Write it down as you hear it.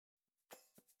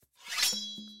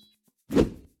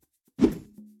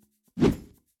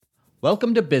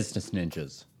Welcome to Business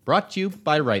Ninjas, brought to you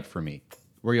by WriteForMe,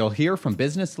 where you'll hear from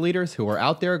business leaders who are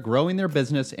out there growing their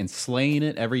business and slaying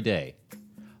it every day.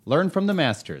 Learn from the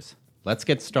masters. Let's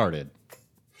get started.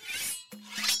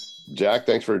 Jack,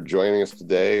 thanks for joining us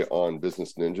today on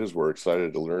Business Ninjas. We're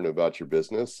excited to learn about your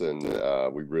business, and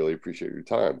we really appreciate your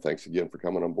time. Thanks again for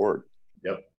coming on board.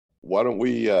 Yep. Why don't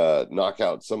we knock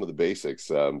out some of the basics?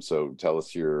 So tell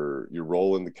us your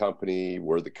role in the company,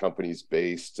 where the company's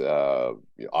based,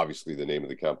 obviously the name of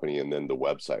the company, and then the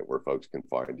website where folks can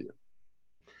find you.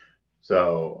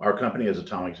 So our company is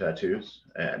Atomic Tattoos,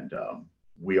 and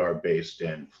we are based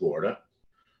in Florida.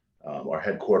 Our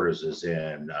headquarters is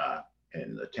in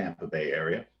the Tampa Bay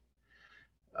area.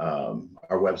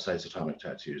 Our website's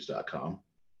atomictattoos.com.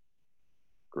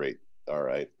 Great. All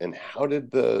right. And how did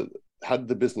the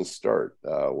business start?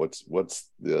 What's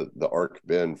the arc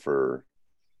been for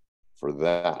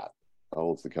that? How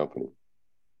old's the company?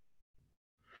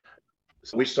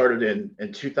 So we started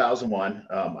in 2001.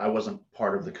 I wasn't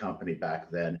part of the company back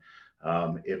then.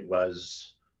 It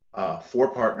was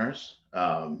 4 partners.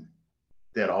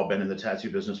 They had all been in the tattoo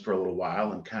business for a little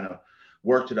while and kind of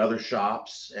worked at other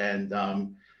shops, and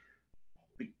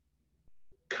we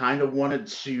kind of wanted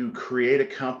to create a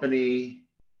company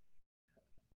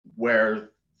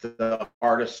where the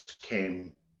artist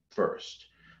came first.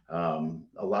 A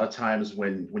lot of times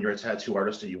when you're a tattoo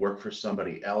artist and you work for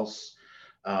somebody else,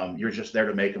 you're just there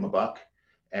to make them a buck,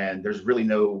 and there's really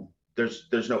no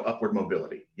upward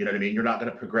mobility. You know what I mean? You're not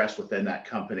going to progress within that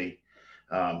company.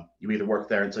 You either work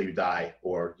there until you die,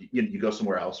 or you go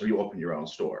somewhere else, or you open your own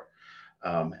store.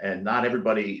 And not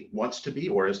everybody wants to be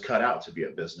or is cut out to be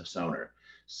a business owner.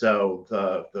 So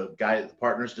the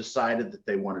partners decided that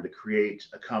they wanted to create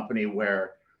a company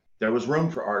where there was room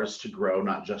for artists to grow,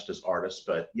 not just as artists,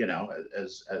 but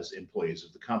as employees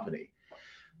of the company.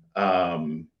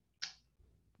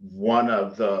 One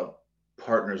of the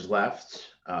partners left.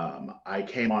 I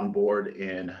came on board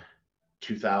in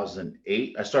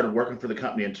 2008. I started working for the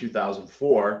company in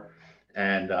 2004,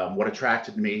 and what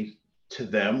attracted me to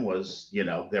them was,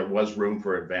 there was room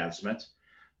for advancement.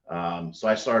 So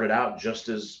I started out just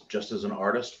as an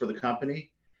artist for the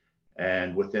company,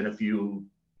 and within a few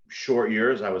short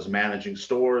years, I was managing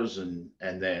stores, and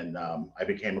then I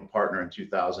became a partner in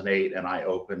 2008, and I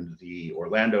opened the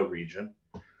Orlando region.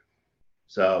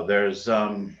 So there's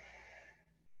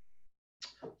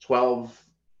 12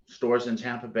 stores in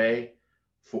Tampa Bay,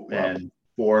 and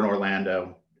 4 in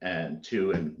Orlando, and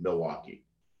 2 in Milwaukee.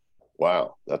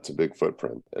 Wow, that's a big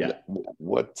footprint. And yeah.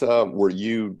 What were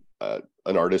you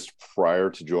an artist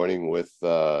prior to joining with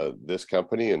this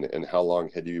company, and how long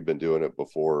had you been doing it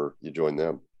before you joined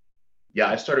them? Yeah,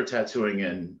 I started tattooing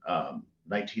in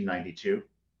 1992.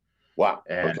 Wow.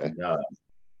 And okay.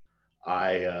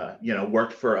 I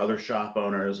worked for other shop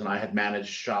owners, and I had managed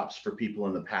shops for people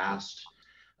in the past.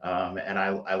 And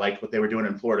I liked what they were doing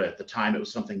in Florida. At the time, it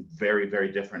was something very,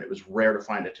 very different. It was rare to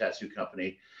find a tattoo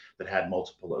company that had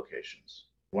multiple locations.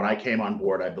 When I came on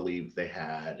board, I believe they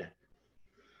had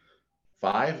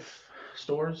 5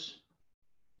 stores.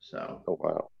 So. Oh,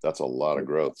 wow. That's a lot of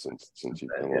growth since you've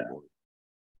come on board.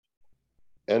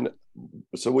 And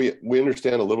so we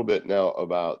understand a little bit now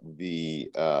about the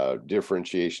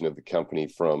differentiation of the company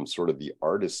from sort of the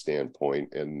artist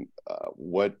standpoint, and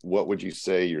what would you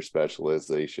say your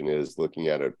specialization is, looking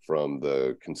at it from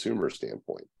the consumer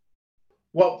standpoint?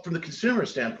 Well, from the consumer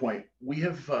standpoint, we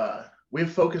have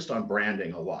focused on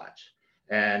branding a lot,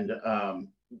 and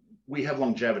we have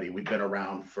longevity. We've been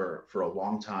around for a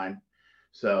long time.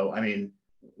 So, I mean,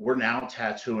 we're now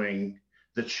tattooing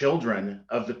the children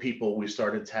of the people we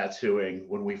started tattooing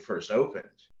when we first opened.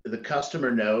 The customer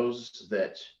knows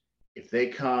that if they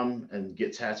come and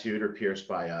get tattooed or pierced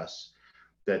by us,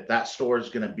 that store is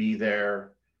going to be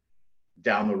there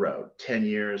down the road, 10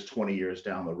 years, 20 years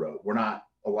down the road.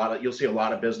 You'll see a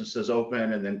lot of businesses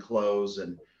open and then close,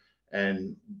 and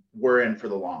we're in for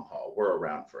the long haul. We're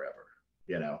around forever,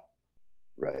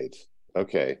 Right.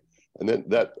 Okay. And then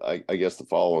that, I guess the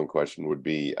follow-on question would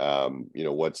be,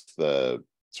 what's the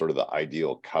sort of the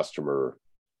ideal customer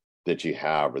that you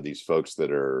have? Are these folks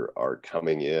that are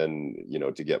coming in,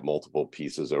 to get multiple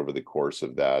pieces over the course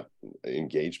of that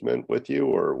engagement with you,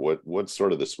 or what's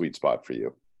sort of the sweet spot for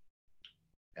you?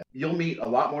 You'll meet a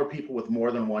lot more people with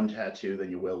more than one tattoo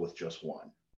than you will with just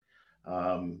one.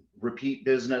 Repeat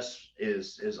business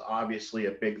is obviously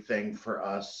a big thing for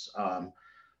us.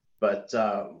 But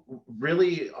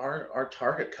really, our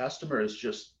target customer is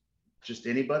just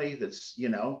anybody that's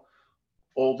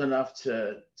old enough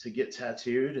to get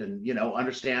tattooed, and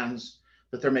understands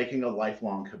that they're making a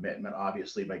lifelong commitment,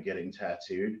 obviously, by getting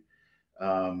tattooed.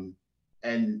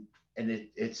 And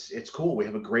it's cool. We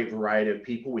have a great variety of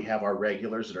people. We have our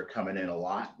regulars that are coming in a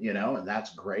lot, and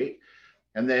that's great.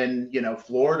 And then,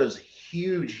 Florida's a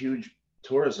huge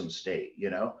tourism state,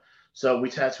 So we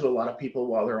tattoo a lot of people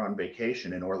while they're on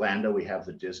vacation. In Orlando, we have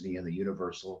the Disney and the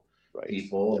Universal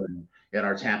people. And in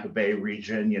our Tampa Bay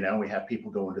region, we have people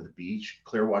going to the beach.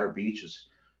 Clearwater Beach is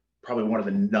probably one of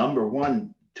the number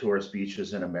one tourist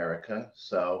beaches in America.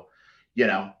 So,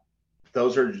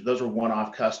 those are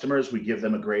one-off customers. We give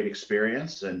them a great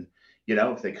experience. And,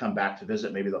 if they come back to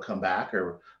visit, maybe they'll come back,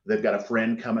 or they've got a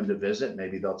friend coming to visit.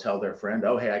 Maybe they'll tell their friend,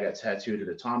 oh, hey, I got tattooed at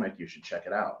Atomic. You should check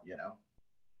it out,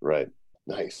 Right.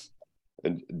 Nice.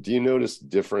 And do you notice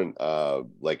different,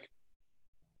 like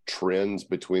trends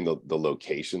between the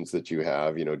locations that you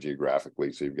have,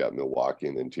 geographically? So you've got Milwaukee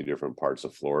and then two different parts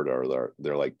of Florida. Are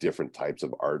there like different types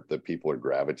of art that people are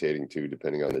gravitating to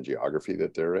depending on the geography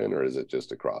that they're in, or is it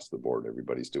just across the board?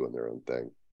 Everybody's doing their own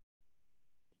thing.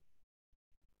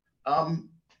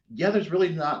 Yeah, there's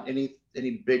really not any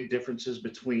big differences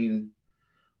between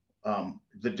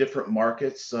the different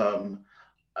markets.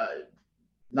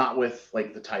 Not with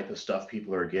like the type of stuff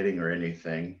people are getting or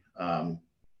anything.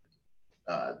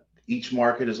 Each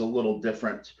market is a little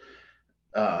different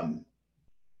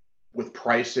with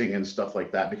pricing and stuff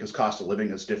like that, because cost of living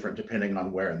is different depending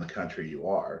on where in the country you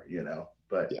are,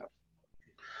 But yeah,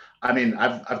 I mean,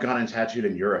 I've gone and tattooed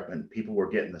in Europe, and people were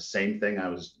getting the same thing I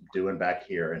was doing back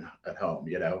here at home,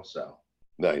 So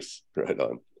nice, right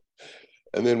on.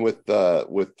 And then with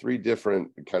three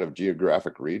different kind of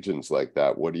geographic regions like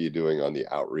that, what are you doing on the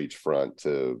outreach front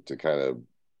to kind of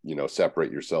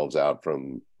separate yourselves out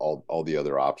from all the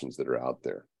other options that are out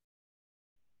there?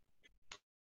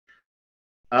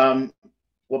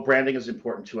 Well, branding is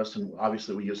important to us, and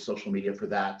obviously we use social media for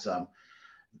that.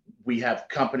 We have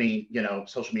company,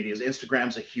 social media.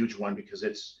 Instagram's a huge one, because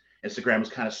Instagram was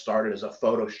kind of started as a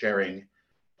photo sharing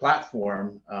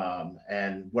platform,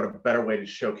 and what a better way to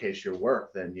showcase your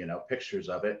work than pictures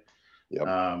of it.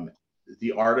 Yep.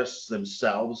 The artists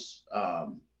themselves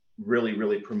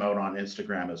really promote on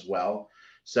Instagram as well,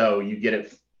 so you get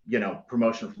it,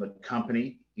 promotion from the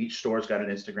company. Each store's got an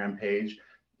Instagram page,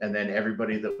 and then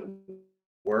everybody that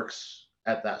works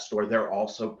at that store, they're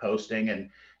also posting, and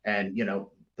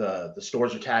the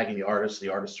stores are tagging the artists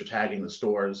are tagging the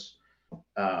stores.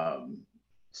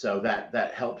 So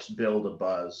that helps build a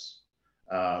buzz.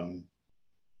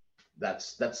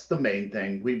 That's the main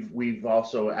thing. We've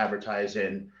also advertised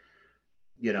in,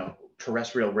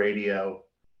 terrestrial radio,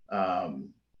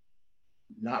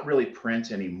 not really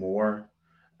print anymore,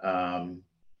 and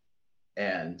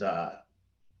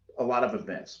a lot of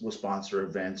events. We'll sponsor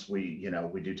events. We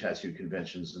do tattoo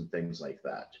conventions and things like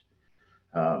that.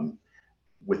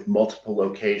 With multiple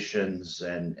locations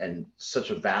and such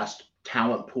a vast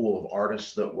talent pool of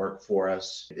artists that work for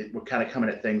us, we're kind of coming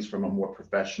at things from a more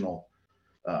professional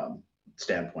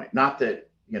standpoint. Not that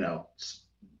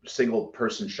single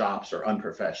person shops are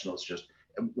unprofessional. It's just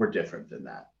we're different than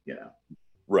that.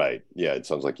 Right. Yeah. It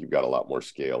sounds like you've got a lot more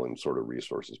scale and sort of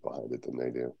resources behind it than they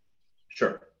do.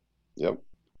 Sure. Yep.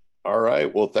 All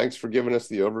right. Well, thanks for giving us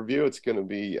the overview. It's going to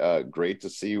be great to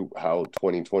see how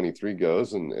 2023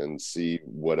 goes and see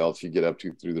what else you get up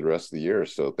to through the rest of the year.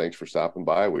 So thanks for stopping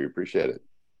by. We appreciate it.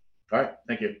 All right.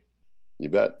 Thank you. You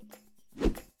bet.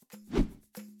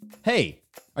 Hey,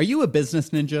 are you a business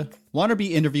ninja? Want to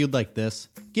be interviewed like this?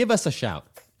 Give us a shout.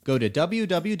 Go to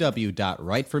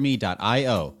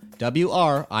www.writeforme.io,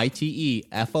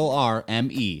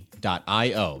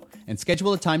 WriteForme.io, and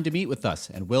schedule a time to meet with us,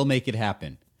 and we'll make it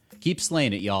happen. Keep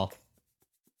slaying it, y'all.